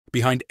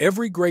Behind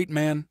every great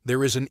man,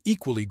 there is an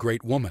equally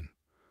great woman.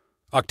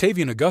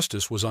 Octavian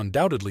Augustus was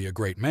undoubtedly a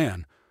great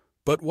man,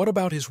 but what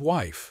about his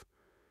wife?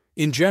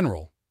 In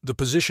general, the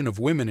position of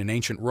women in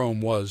ancient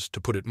Rome was,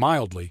 to put it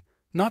mildly,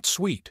 not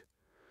sweet.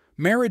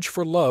 Marriage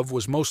for love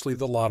was mostly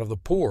the lot of the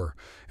poor.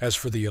 As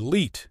for the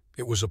elite,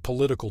 it was a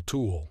political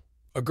tool.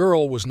 A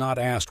girl was not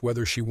asked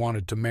whether she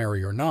wanted to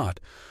marry or not,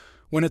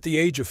 when at the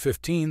age of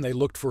 15 they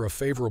looked for a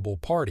favorable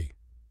party.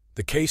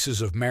 The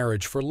cases of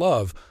marriage for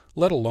love,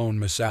 let alone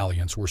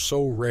mésalliance, were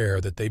so rare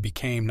that they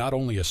became not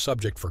only a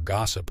subject for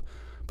gossip,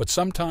 but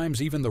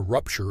sometimes even the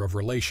rupture of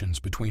relations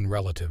between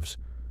relatives.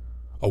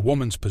 A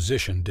woman's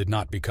position did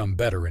not become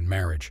better in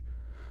marriage.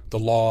 The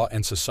law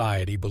and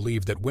society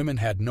believed that women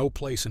had no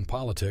place in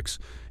politics,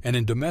 and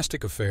in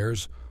domestic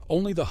affairs,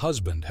 only the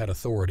husband had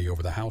authority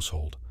over the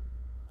household.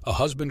 A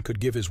husband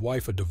could give his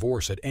wife a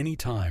divorce at any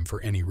time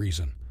for any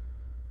reason.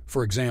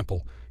 For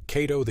example,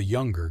 Cato the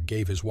Younger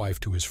gave his wife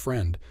to his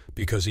friend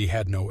because he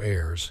had no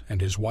heirs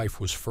and his wife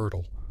was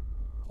fertile.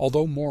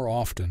 Although more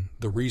often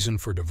the reason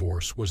for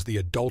divorce was the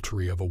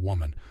adultery of a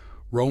woman,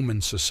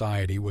 Roman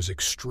society was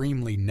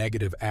extremely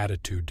negative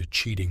attitude to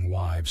cheating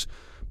wives,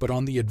 but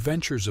on the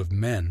adventures of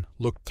men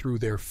looked through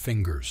their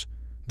fingers.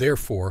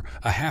 Therefore,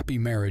 a happy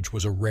marriage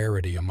was a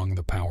rarity among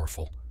the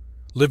powerful.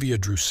 Livia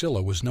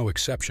Drusilla was no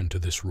exception to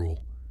this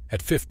rule.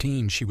 At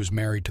 15, she was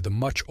married to the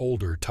much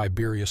older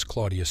Tiberius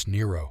Claudius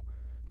Nero.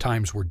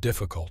 Times were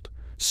difficult.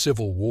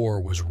 Civil war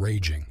was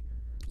raging.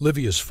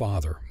 Livia's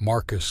father,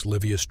 Marcus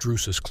Livius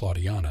Drusus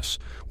Claudianus,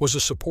 was a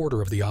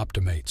supporter of the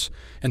Optimates,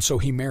 and so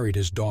he married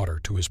his daughter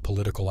to his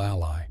political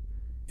ally.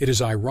 It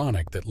is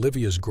ironic that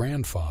Livia's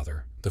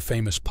grandfather, the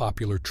famous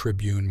popular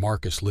tribune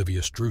Marcus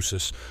Livius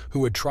Drusus,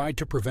 who had tried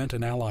to prevent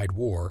an allied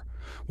war,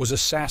 was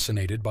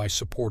assassinated by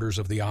supporters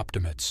of the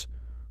Optimates,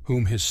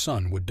 whom his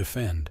son would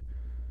defend.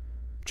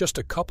 Just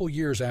a couple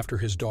years after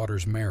his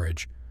daughter's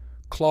marriage,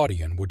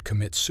 Claudian would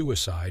commit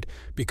suicide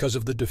because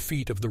of the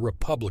defeat of the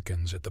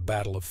Republicans at the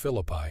Battle of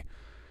Philippi,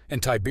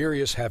 and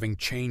Tiberius, having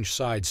changed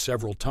sides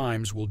several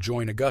times, will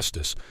join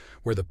Augustus,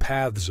 where the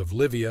paths of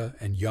Livia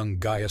and young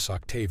Gaius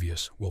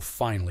Octavius will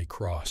finally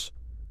cross.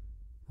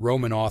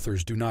 Roman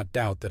authors do not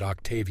doubt that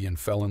Octavian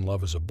fell in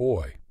love as a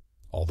boy,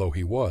 although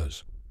he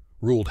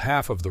ruled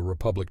half of the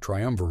Republic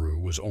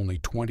Triumvirate, was only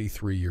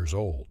 23 years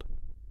old.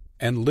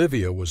 And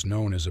Livia was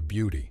known as a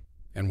beauty,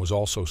 and was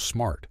also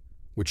smart,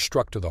 which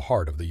struck to the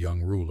heart of the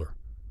young ruler.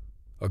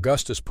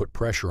 Augustus put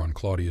pressure on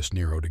Claudius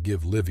Nero to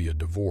give Livia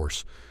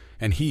divorce,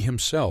 and he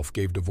himself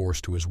gave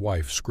divorce to his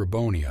wife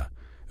Scribonia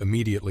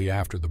immediately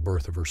after the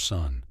birth of her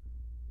son.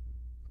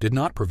 Did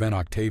not prevent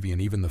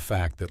Octavian even the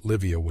fact that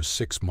Livia was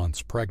 6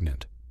 months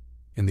pregnant.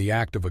 In the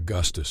act of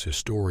Augustus,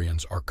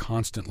 historians are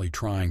constantly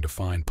trying to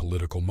find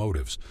political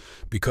motives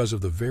because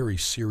of the very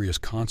serious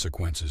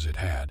consequences it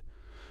had.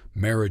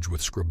 Marriage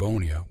with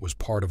Scribonia was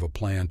part of a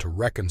plan to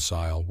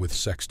reconcile with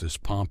Sextus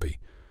Pompey,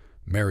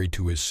 married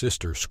to his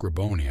sister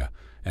Scribonia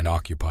and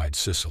occupied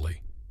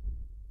Sicily.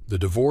 The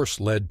divorce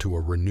led to a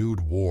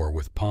renewed war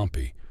with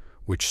Pompey,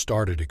 which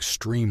started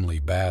extremely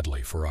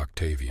badly for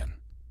Octavian.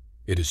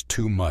 It is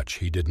too much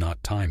he did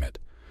not time it,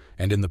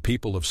 and in the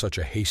people of such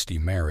a hasty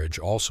marriage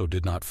also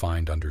did not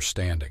find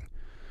understanding.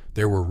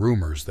 There were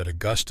rumors that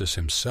Augustus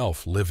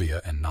himself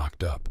Livia and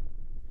knocked up.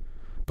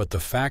 But the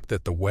fact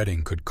that the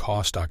wedding could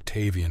cost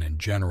Octavian in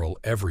general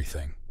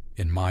everything,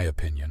 in my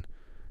opinion,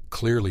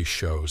 clearly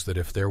shows that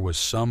if there was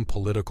some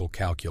political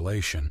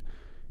calculation,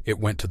 it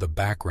went to the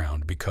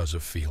background because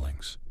of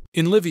feelings.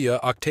 In Livia,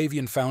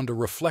 Octavian found a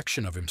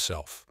reflection of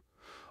himself,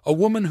 a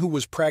woman who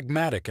was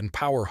pragmatic and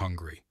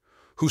power-hungry,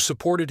 who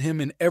supported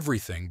him in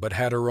everything but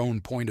had her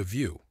own point of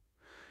view.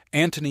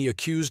 Antony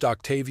accused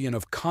Octavian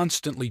of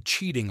constantly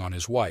cheating on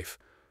his wife,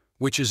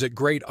 which is at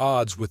great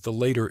odds with the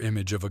later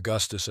image of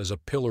Augustus as a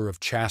pillar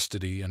of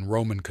chastity and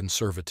Roman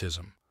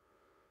conservatism.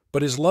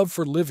 But his love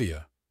for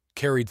Livia,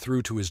 carried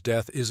through to his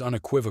death, is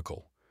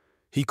unequivocal.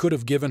 He could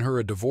have given her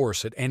a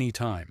divorce at any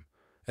time,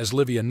 as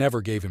Livia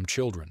never gave him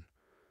children.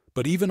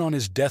 But even on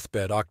his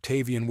deathbed,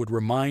 Octavian would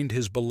remind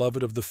his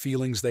beloved of the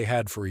feelings they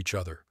had for each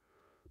other.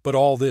 But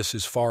all this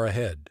is far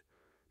ahead.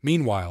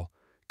 Meanwhile,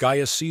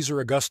 Gaius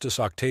Caesar Augustus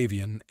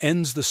Octavian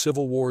ends the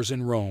civil wars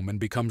in Rome and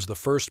becomes the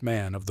first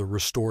man of the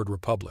restored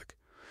republic.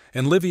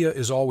 And Livia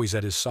is always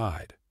at his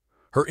side.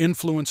 Her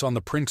influence on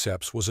the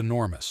princeps was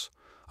enormous.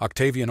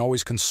 Octavian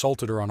always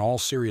consulted her on all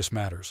serious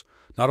matters,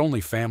 not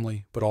only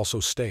family, but also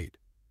state.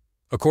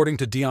 According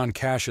to Dion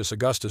Cassius,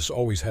 Augustus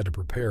always had to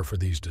prepare for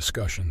these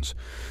discussions,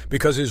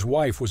 because his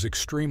wife was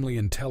extremely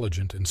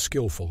intelligent and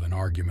skillful in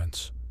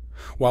arguments.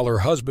 While her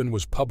husband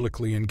was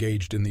publicly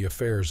engaged in the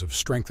affairs of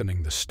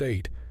strengthening the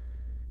state,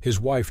 his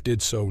wife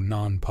did so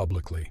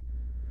non-publicly.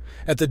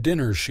 At the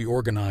dinners she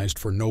organized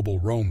for noble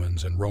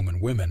Romans and Roman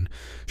women,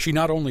 she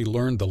not only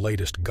learned the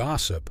latest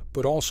gossip,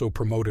 but also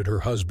promoted her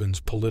husband's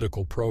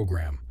political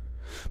program.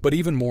 But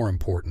even more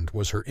important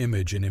was her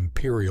image in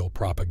imperial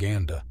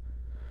propaganda.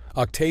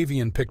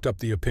 Octavian picked up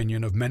the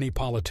opinion of many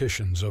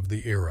politicians of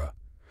the era,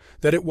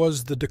 that it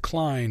was the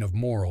decline of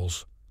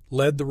morals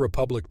led the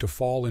Republic to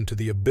fall into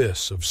the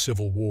abyss of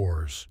civil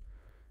wars.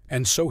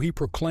 and so he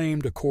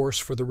proclaimed a course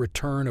for the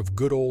return of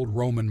good old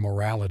Roman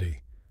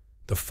morality,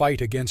 the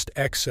fight against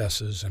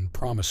excesses and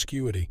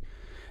promiscuity,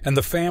 and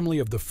the family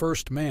of the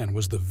first man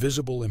was the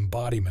visible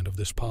embodiment of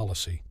this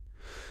policy.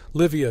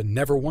 Livia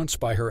never once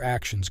by her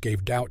actions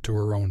gave doubt to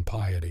her own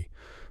piety.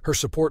 Her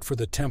support for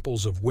the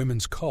temples of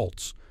women's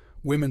cults,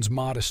 women's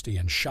modesty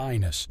and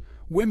shyness,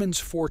 women's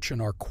fortune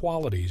are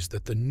qualities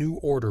that the new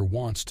order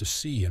wants to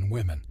see in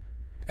women.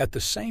 At the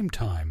same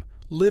time,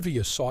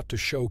 Livia sought to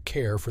show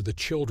care for the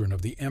children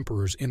of the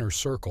emperor's inner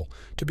circle,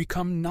 to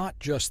become not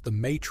just the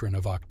matron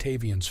of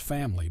Octavian's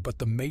family, but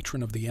the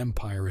matron of the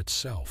empire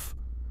itself.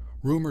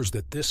 Rumors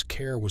that this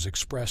care was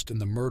expressed in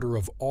the murder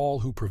of all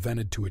who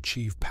prevented to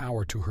achieve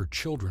power to her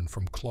children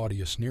from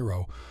Claudius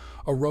Nero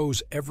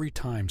arose every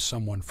time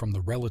someone from the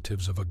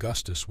relatives of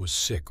Augustus was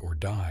sick or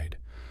died.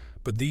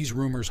 But these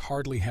rumors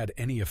hardly had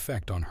any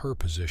effect on her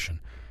position.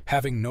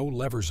 Having no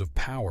levers of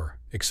power,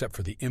 except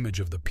for the image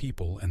of the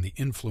people and the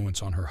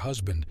influence on her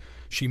husband,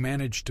 she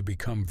managed to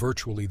become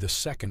virtually the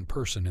second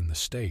person in the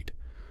state.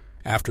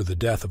 After the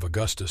death of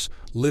Augustus,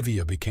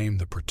 Livia became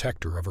the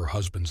protector of her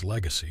husband's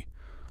legacy.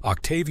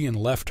 Octavian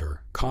left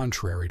her,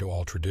 contrary to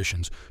all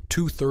traditions,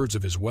 2/3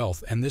 of his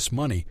wealth, and this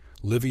money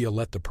Livia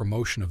let the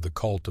promotion of the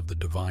cult of the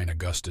divine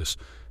Augustus,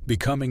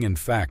 becoming in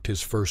fact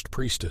his first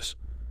priestess.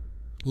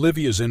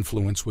 Livia's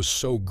influence was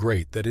so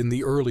great that in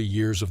the early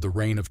years of the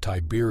reign of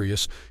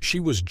Tiberius she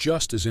was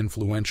just as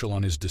influential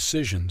on his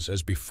decisions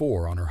as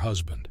before on her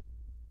husband.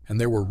 And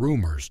there were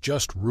rumors,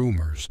 just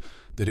rumors,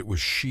 that it was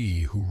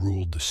she who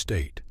ruled the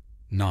state,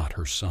 not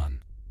her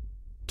son.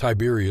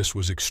 Tiberius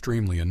was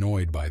extremely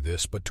annoyed by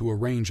this, but to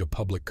arrange a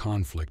public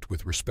conflict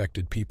with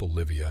respected people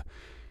Livia,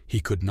 he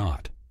could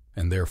not,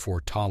 and therefore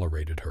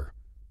tolerated her,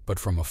 but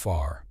from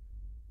afar.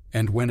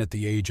 And when at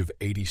the age of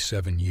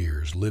 87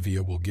 years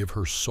Livia will give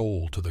her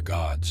soul to the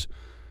gods,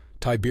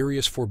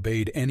 Tiberius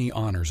forbade any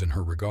honors in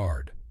her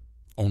regard.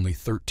 Only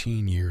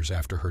 13 years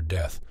after her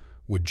death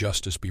would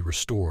justice be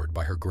restored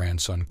by her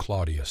grandson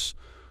Claudius,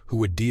 who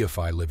would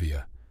deify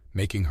Livia,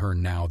 making her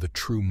now the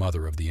true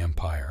mother of the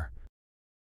empire.